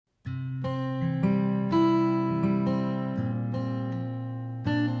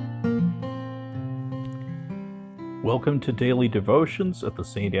Welcome to Daily Devotions at the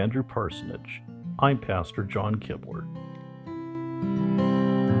St. Andrew Parsonage. I'm Pastor John Kibler.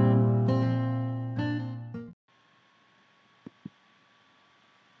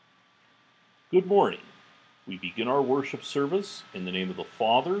 Good morning. We begin our worship service in the name of the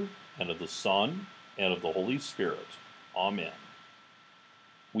Father, and of the Son, and of the Holy Spirit. Amen.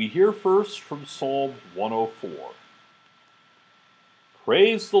 We hear first from Psalm 104.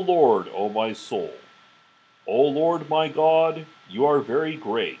 Praise the Lord, O my soul. O Lord my God, you are very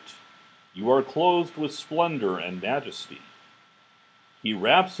great. You are clothed with splendor and majesty. He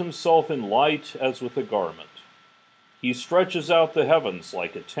wraps himself in light as with a garment. He stretches out the heavens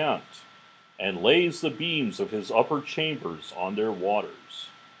like a tent, and lays the beams of his upper chambers on their waters.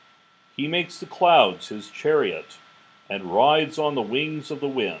 He makes the clouds his chariot, and rides on the wings of the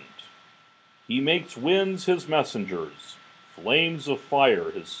wind. He makes winds his messengers, flames of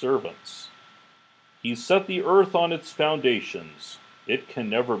fire his servants. He set the earth on its foundations. It can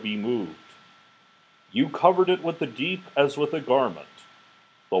never be moved. You covered it with the deep as with a garment.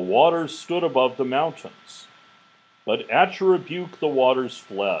 The waters stood above the mountains. But at your rebuke the waters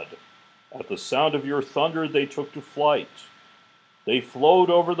fled. At the sound of your thunder they took to flight. They flowed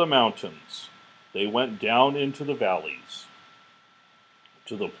over the mountains. They went down into the valleys,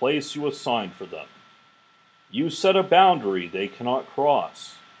 to the place you assigned for them. You set a boundary they cannot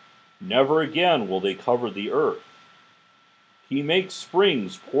cross. Never again will they cover the earth. He makes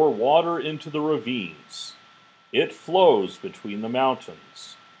springs pour water into the ravines. It flows between the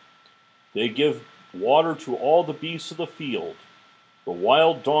mountains. They give water to all the beasts of the field. The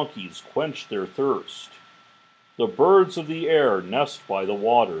wild donkeys quench their thirst. The birds of the air nest by the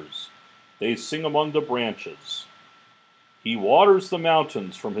waters. They sing among the branches. He waters the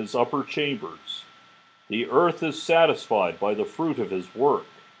mountains from his upper chambers. The earth is satisfied by the fruit of his work.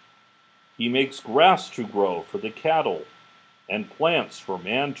 He makes grass to grow for the cattle, and plants for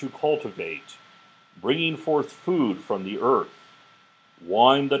man to cultivate, bringing forth food from the earth,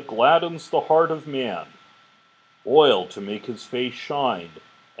 wine that gladdens the heart of man, oil to make his face shine,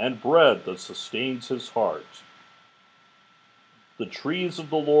 and bread that sustains his heart. The trees of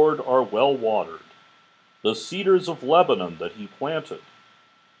the Lord are well watered, the cedars of Lebanon that he planted.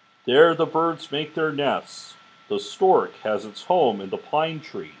 There the birds make their nests, the stork has its home in the pine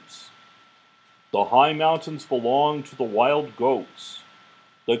trees. The high mountains belong to the wild goats.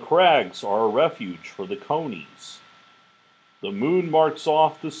 The crags are a refuge for the conies. The moon marks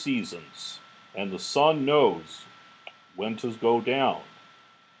off the seasons, and the sun knows when to go down.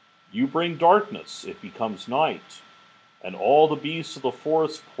 You bring darkness, it becomes night, and all the beasts of the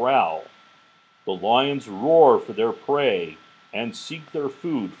forest prowl. The lions roar for their prey and seek their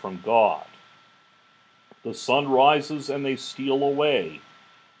food from God. The sun rises and they steal away.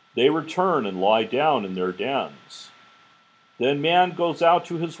 They return and lie down in their dens. Then man goes out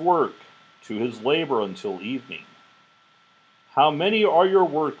to his work, to his labor until evening. How many are your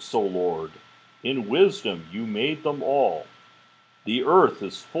works, O Lord? In wisdom you made them all. The earth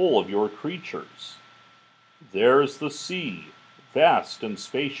is full of your creatures. There is the sea, vast and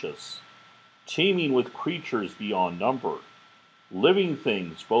spacious, teeming with creatures beyond number, living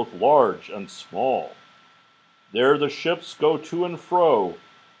things both large and small. There the ships go to and fro,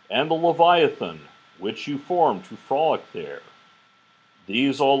 and the Leviathan, which you formed to frolic there.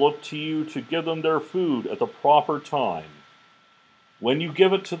 These all look to you to give them their food at the proper time. When you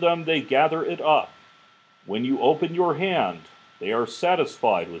give it to them, they gather it up. When you open your hand, they are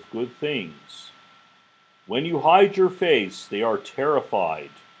satisfied with good things. When you hide your face, they are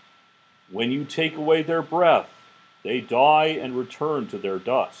terrified. When you take away their breath, they die and return to their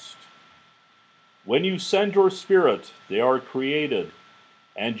dust. When you send your spirit, they are created,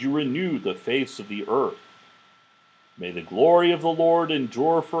 and you renew the face of the earth. May the glory of the Lord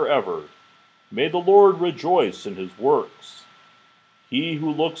endure forever. May the Lord rejoice in his works. He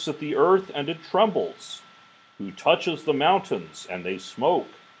who looks at the earth and it trembles, who touches the mountains and they smoke.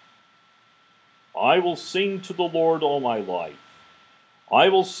 I will sing to the Lord all my life. I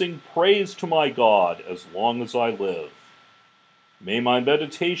will sing praise to my God as long as I live. May my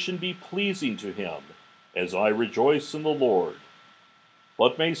meditation be pleasing to him as I rejoice in the Lord.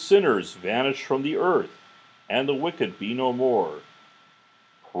 But may sinners vanish from the earth, and the wicked be no more.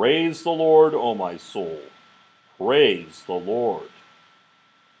 Praise the Lord, O my soul. Praise the Lord.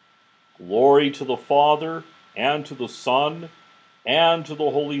 Glory to the Father, and to the Son, and to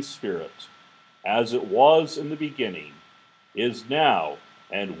the Holy Spirit, as it was in the beginning, is now,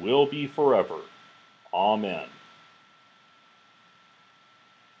 and will be forever. Amen.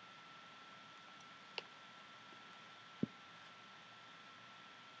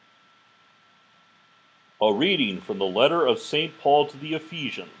 A reading from the letter of St. Paul to the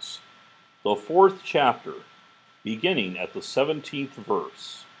Ephesians, the 4th chapter, beginning at the 17th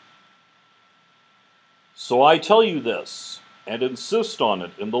verse. So I tell you this, and insist on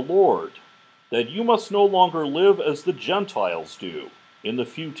it in the Lord, that you must no longer live as the Gentiles do, in the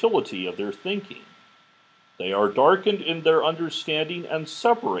futility of their thinking. They are darkened in their understanding and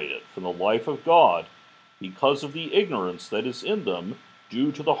separated from the life of God because of the ignorance that is in them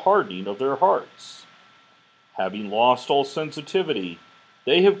due to the hardening of their hearts. Having lost all sensitivity,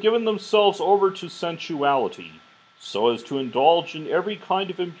 they have given themselves over to sensuality, so as to indulge in every kind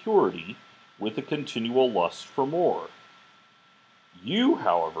of impurity with a continual lust for more. You,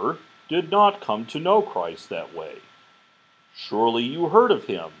 however, did not come to know Christ that way. Surely you heard of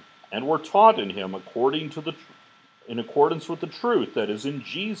him, and were taught in him in accordance with the truth that is in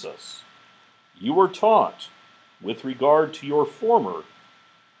Jesus. You were taught, with regard to your former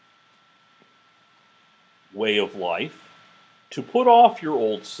way of life, to put off your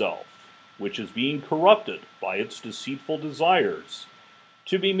old self, which is being corrupted by its deceitful desires,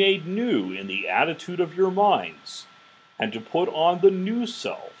 to be made new in the attitude of your minds, and to put on the new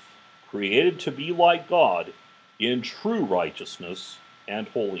self, created to be like God in true righteousness and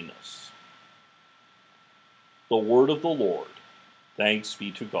holiness. The word of the Lord. Thanks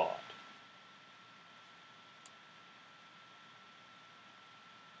be to God.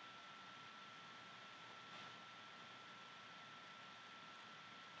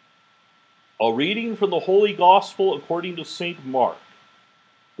 A reading from the Holy Gospel according to St. Mark,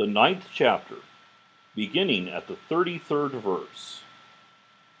 the 9th chapter, beginning at the 33rd verse.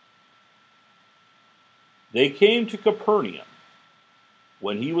 They came to Capernaum.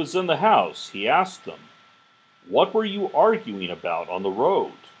 When he was in the house, he asked them, "What were you arguing about on the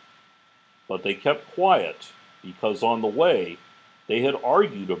road?" But they kept quiet, because on the way they had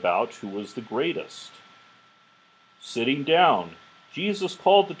argued about who was the greatest. Sitting down, Jesus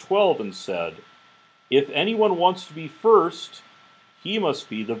called the 12 and said, "If anyone wants to be first, he must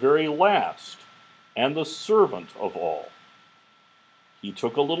be the very last, and the servant of all." He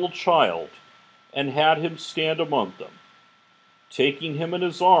took a little child, and had him stand among them. Taking him in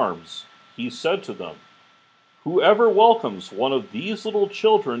his arms, he said to them, "Whoever welcomes one of these little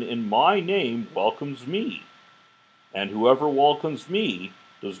children in my name welcomes me, and whoever welcomes me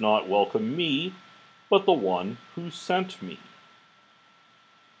does not welcome me, but the one who sent me."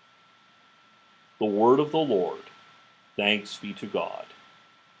 The word of the Lord. Thanks be to God.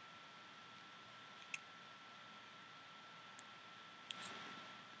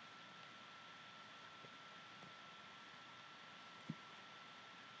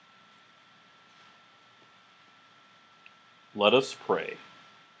 Let us pray.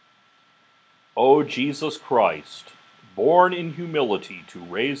 O Jesus Christ, born in humility to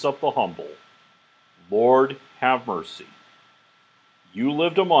raise up the humble, Lord, have mercy. You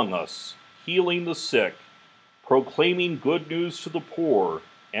lived among us, healing the sick, proclaiming good news to the poor,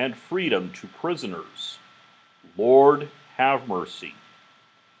 and freedom to prisoners. Lord, have mercy.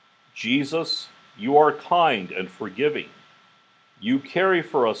 Jesus, you are kind and forgiving. You carry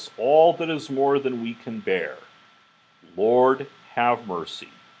for us all that is more than we can bear. Lord, have mercy.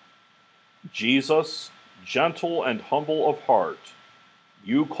 Jesus, gentle and humble of heart,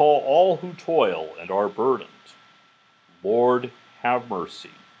 you call all who toil and are burdened. Lord, have mercy.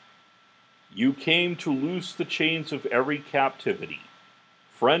 You came to loose the chains of every captivity,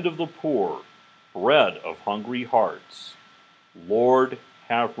 friend of the poor, bread of hungry hearts. Lord,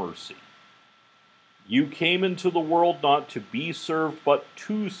 have mercy. You came into the world not to be served, but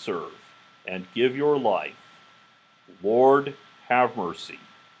to serve, and give your life. Lord, have mercy.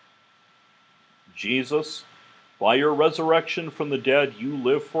 Jesus, by your resurrection from the dead, you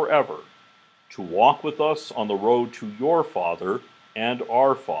live forever, to walk with us on the road to your Father and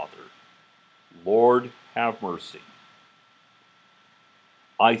our Father. Lord, have mercy.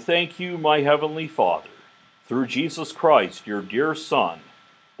 I thank you, my heavenly Father, through Jesus Christ, your dear Son,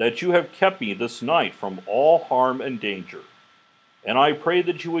 that you have kept me this night from all harm and danger. And I pray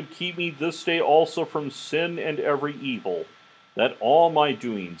that you would keep me this day also from sin and every evil, that all my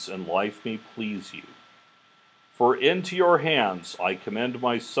doings in life may please you. For into your hands I commend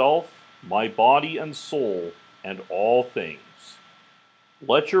myself, my body and soul, and all things.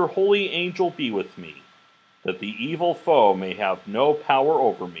 Let your holy angel be with me, that the evil foe may have no power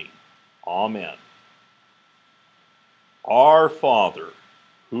over me. Amen. Our Father,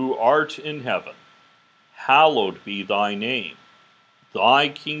 who art in heaven, hallowed be thy name. Thy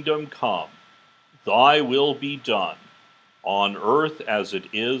kingdom come, thy will be done, on earth as it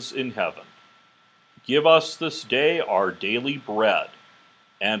is in heaven. Give us this day our daily bread,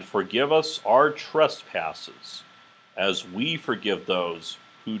 And forgive us our trespasses, as we forgive those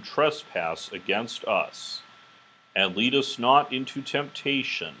who trespass against us. And lead us not into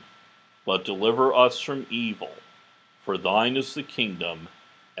temptation, but deliver us from evil. For thine is the kingdom,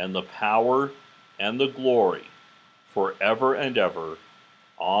 and the power, and the glory, forever and ever.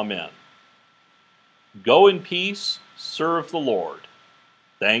 Amen. Go in peace, serve the Lord.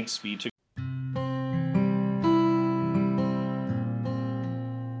 Thanks be to God.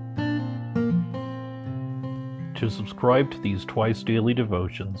 To subscribe to these twice daily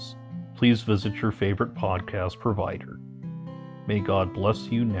devotions, please visit your favorite podcast provider. May God bless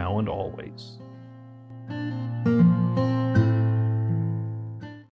you now and always.